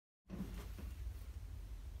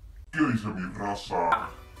¿Qué dice mi raza?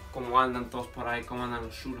 ¿Cómo andan todos por ahí? ¿Cómo andan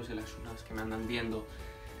los chulos y las chulas que me andan viendo?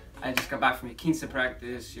 I just got back from a 15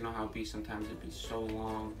 practice. You know how it be sometimes. It be so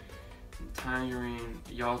long and tiring.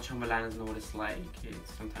 Y'all chambelanes know what it's like.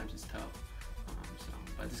 Sometimes it's tough.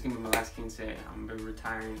 But this is going to be my last 15. I'm going to be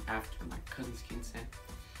retiring after my cousin's 15.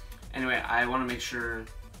 Anyway, I want to make sure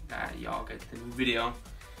that y'all get the new video.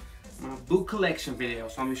 My boot collection video.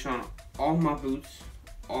 So I'm going to be showing all my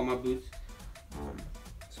boots.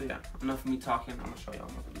 So yeah, enough of me talking. I'm going to show y'all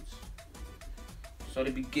my boots. So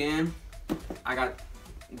to begin, I got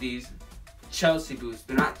these Chelsea boots.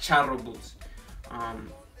 They're not charro boots.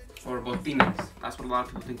 Or botines. That's what a lot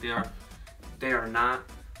of people think they are. They are not.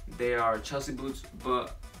 They are Chelsea boots,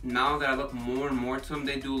 but now that I look more and more to them,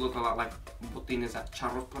 they do look a lot like botines that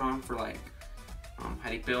charros put on for like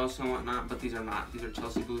jaripeos and whatnot, but these are not. These are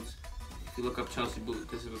Chelsea boots. If you look up Chelsea boots,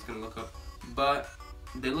 this is what's gonna look up. But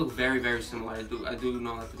they look very, very similar. I do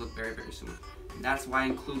know that they look very, very similar. And that's why I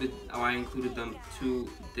included them to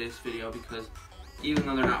this video, because even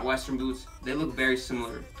though they're not Western boots, they look very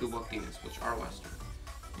similar to botines, which are Western.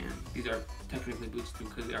 And these are technically boots too,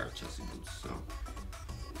 because they are Chelsea boots. So.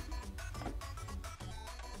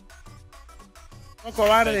 No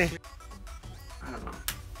cobarde. I don't know.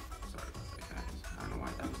 Sorry about that, guys. I don't know why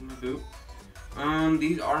that was in my boot.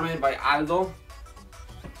 These are made by Aldo.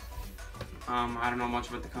 I don't know much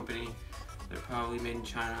about the company. They're probably made in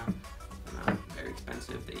China. They're not very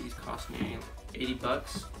expensive. They each cost me 80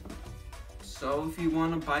 bucks. So if you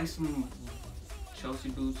want to buy some Chelsea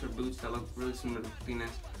boots or boots that look really similar to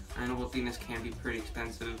botines, I know botines can be pretty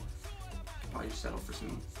expensive. You can probably just settle for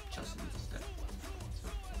some Chelsea boots instead.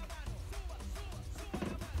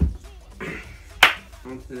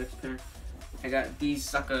 On to the next pair. I got these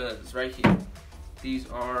suckers right here. These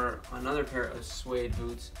are another pair of suede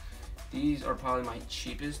boots. These are probably my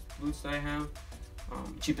cheapest boots that I have.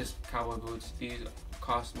 Cheapest cowboy boots. These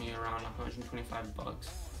cost me around 125 bucks.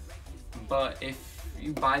 But if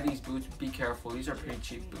you buy these boots, be careful. These are pretty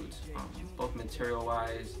cheap boots, both material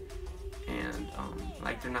wise and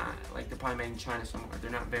like they're probably made in China somewhere.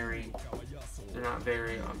 They're not made with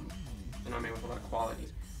a lot of quality.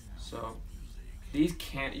 So these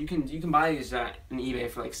you can buy these on eBay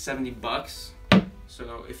for like 70 bucks.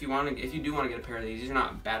 So if you do want to get a pair of these are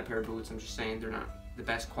not a bad pair of boots. I'm just saying they're not the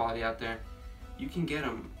best quality out there. You can get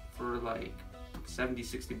them for like 70,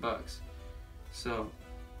 60 bucks. So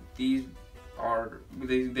these are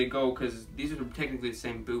they go, because these are technically the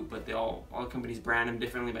same boot, but all companies brand them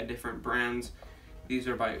differently by different brands. These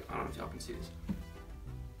are by, I don't know if y'all can see this,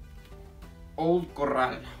 Old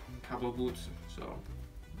Corral cowboy boots. So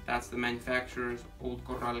that's the manufacturer's Old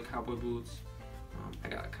Corral cowboy boots. I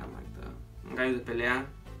got kind of like the Gallo de Pelea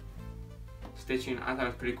stitching. I thought it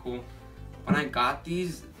was pretty cool. When I got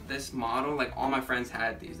this model, like all my friends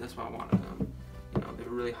had these. That's why I wanted them. You know, they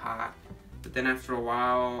were really hot. But then after a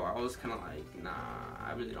while, I was kind of like, nah,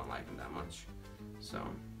 I really don't like them that much. So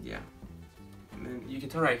yeah. And then you can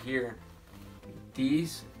tell right here,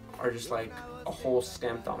 these are just like a hole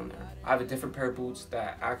stamped on there. I have a different pair of boots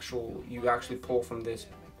that you actually pull from this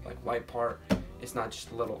like white part. It's not just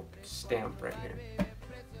a little stamp right here.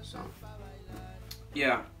 So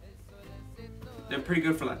yeah, they're pretty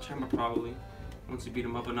good for that chamba probably, once you beat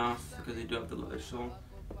them up enough, because they do have the leather sole,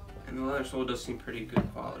 and the leather sole does seem pretty good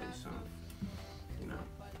quality. So you know,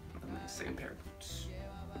 my second pair of boots.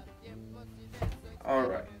 All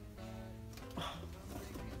right,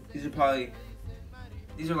 these are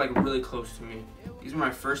like really close to me. These are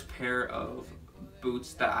my first pair of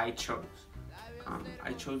boots that I chose.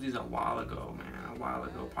 I chose these a while ago,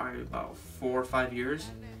 probably about 4 or 5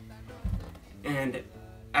 years. And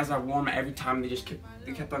as I wore them, every time they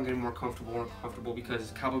kept on getting more comfortable,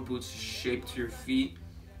 because cowboy boots shape to your feet,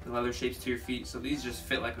 the leather shapes to your feet. So these just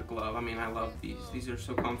fit like a glove. I mean, I love these. These are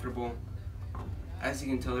so comfortable. As you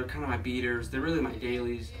can tell, they're kind of my beaters. They're really my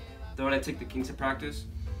dailies. They're what I take the 15 practice,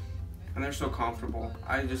 and they're so comfortable.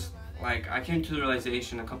 I came to the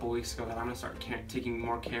realization a couple weeks ago that I'm gonna start taking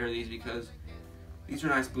more care of these, because these are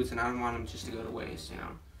nice boots and I don't want them just to go to waste, you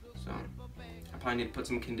know. So I probably need to put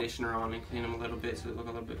some conditioner on and clean them a little bit so they look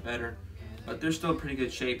a little bit better. But they're still in pretty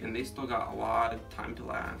good shape, and they still got a lot of time to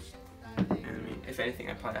last. And I mean, if anything,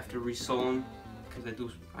 I probably have to resole them, because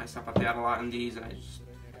I zapatear a lot in these, and I just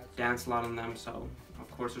dance a lot on them. So of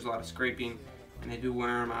course there's a lot of scraping, and I do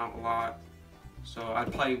wear them out a lot. So I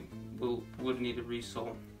probably would need to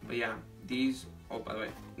resole. But yeah, these, oh by the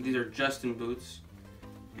way, these are Justin boots.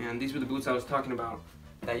 And these were the boots I was talking about,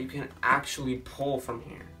 that you can actually pull from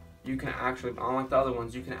here. You can actually, unlike the other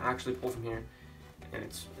ones, you can actually pull from here. And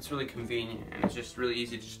it's really convenient, and it's just really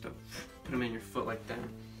easy just to put them in your foot like that.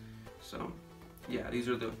 So yeah, these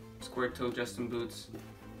are the square toe Justin boots.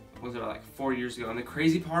 Ones that are like 4 years ago. And the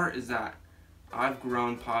crazy part is that I've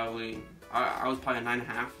grown probably, I was probably a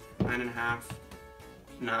 9.5,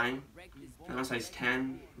 9. Now I'm size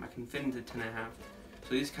 10. I can fit into 10.5. So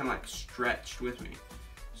these kind of like stretched with me.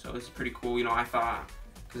 So this is pretty cool. You know, I thought,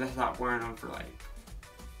 because I stopped wearing them for like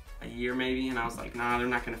a year maybe, and I was like, nah, they're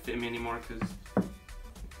not gonna fit me anymore because,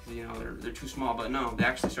 you know, they're too small. But no, they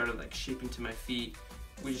actually started like shaping to my feet,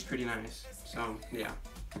 which is pretty nice. So yeah,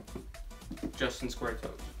 Justin square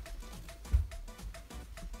toes.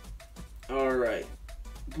 All right,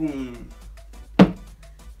 boom.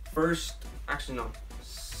 First, actually no,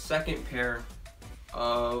 second pair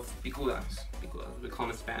of picudas. We call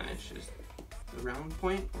them in Spanish. Is the round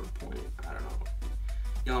point or point? I don't know.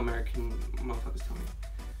 Y'all American motherfuckers tell me.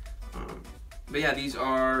 But yeah, these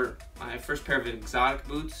are my first pair of exotic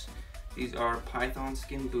boots. These are python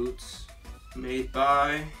skin boots made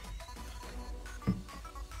by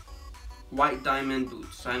White Diamond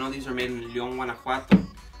Boots. So I know these are made in León, Guanajuato.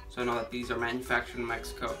 So I know that these are manufactured in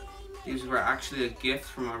Mexico. These were actually a gift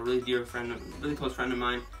from a really dear friend, really close friend of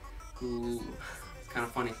mine, who, it's kind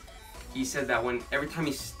of funny. He said that every time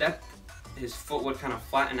he stepped, his foot would kind of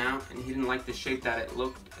flatten out, and he didn't like the shape that it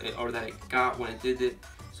looked, or that it got when it did it.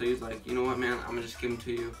 So he was like, you know what, man, I'm gonna just give them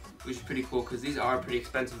to you, which is pretty cool, because these are pretty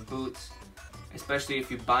expensive boots, especially if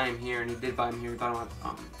you buy them here. And he did buy them here. He bought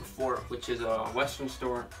them at Before, which is a Western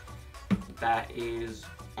store that is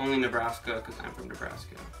only Nebraska, because I'm from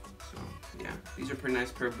Nebraska. So yeah, these are pretty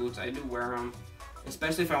nice pair of boots. I do wear them,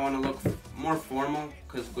 especially if I want to look more formal,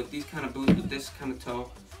 because with these kind of boots, with this kind of toe,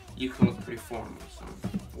 you can look pretty formal. So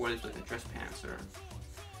wear these with the dress pants or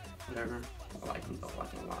whatever. I like them though, I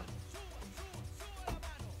like them a lot.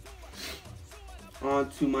 On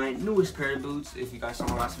to my newest pair of boots. If you guys saw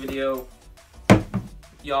my last video,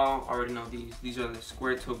 y'all already know these. These are the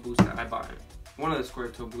square toe boots that I bought. One of the square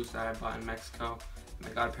toe boots that I bought in Mexico. My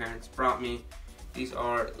godparents brought me. These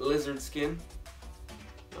are lizard skin.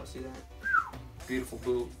 Y'all see that? Beautiful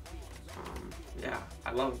boot. Yeah,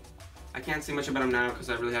 I love them. I can't say much about them now because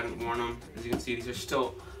I really haven't worn them. As you can see, these are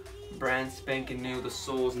still brand spanking new. The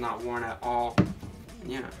sole is not worn at all.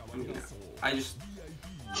 And yeah, I mean, I just...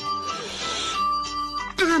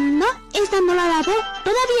 No, esta no la lavó.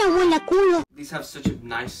 Todavía huele a culo. These have such a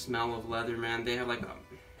nice smell of leather, man. They have like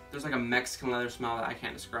there's like a Mexican leather smell that I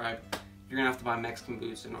can't describe. You're gonna have to buy Mexican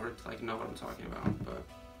boots in order to like know what I'm talking about. But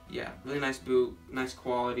yeah, really nice boot, nice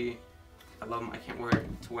quality. I love them. I can't wear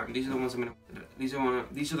it to wear them. These are the ones I'm gonna. These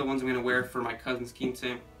are the ones I'm gonna wear for my cousin's quince.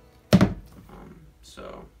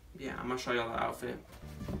 So yeah, I'm gonna show y'all the outfit.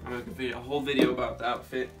 I'm gonna make a whole video about the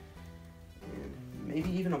outfit, and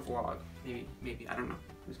maybe even a vlog. Maybe I don't know.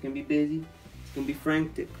 It's gonna be busy. It's gonna be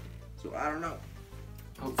frantic. So I don't know.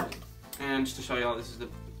 Hopefully. And just to show y'all, this is the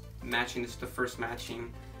matching. This is the first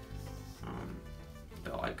matching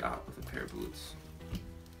belt I got with a pair of boots.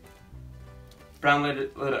 Brown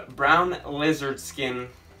lizard skin.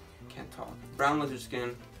 Can't talk. Brown lizard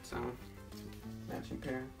skin. So matching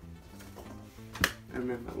pair. And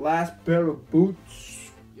then my last pair of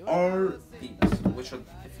boots are these, which are,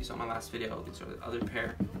 if you saw my last video, these are the other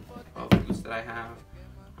pair of boots that I have.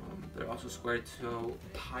 They're also square toe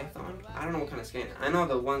python. I don't know what kind of skin. I know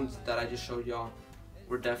the ones that I just showed y'all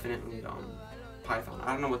were definitely python.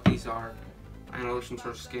 I don't know what these are. I know there's some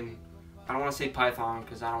sort of skin. I don't want to say python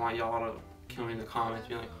because I don't want y'all to kill me in the comments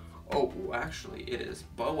being like, oh, actually it is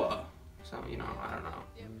boa. So, you know, I don't know.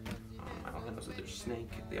 I don't know if they're snake.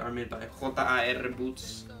 They are made by JAR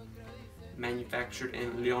Boots, manufactured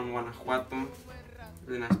in León, Guanajuato.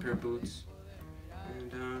 Really nice pair of boots.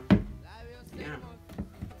 And yeah.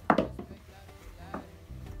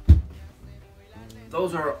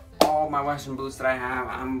 Those are all my Western boots that I have.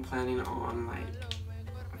 I'm planning on like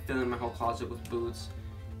filling my whole closet with boots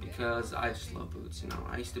because I just love boots, you know.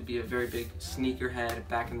 I used to be a very big sneakerhead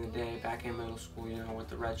back in the day, back in middle school, you know, with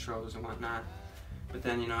the retros and whatnot. But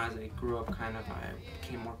then, you know, as I grew up, kind of, I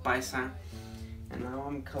became more paisa, and now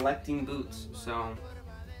I'm collecting boots. So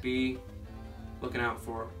be looking out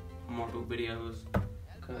for more boot videos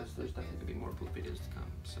because there's definitely gonna be more boot videos to come.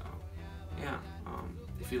 So yeah,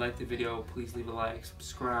 if you liked the video, please leave a like,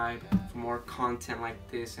 subscribe for more content like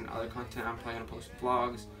this and other content. I'm probably gonna post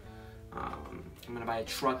vlogs. I'm gonna buy a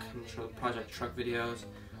truck. I'm gonna show the project truck videos.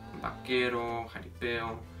 Vaquero,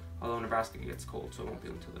 jaripeo. Although Nebraska gets cold, so it won't be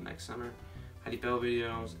until the next summer. Jaripeo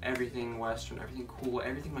videos, everything Western, everything cool,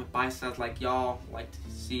 everything my biceps like y'all like to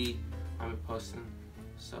see, I'm posting.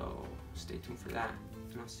 So stay tuned for that,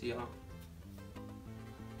 and I'll see y'all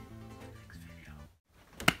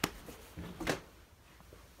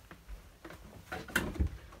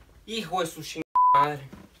hijo de su chingada madre.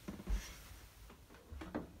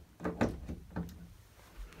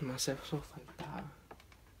 Me hace eso falta.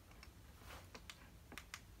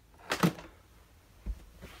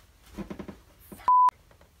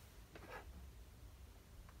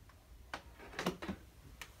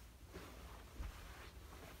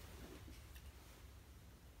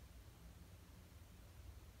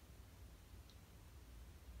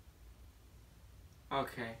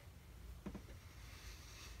 Okay.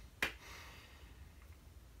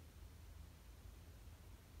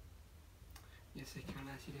 Ya sé que van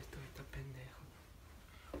a decir esto pendejo.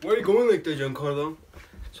 Why are you going like that, Giancarlo?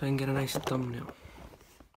 So I can get a nice thumbnail.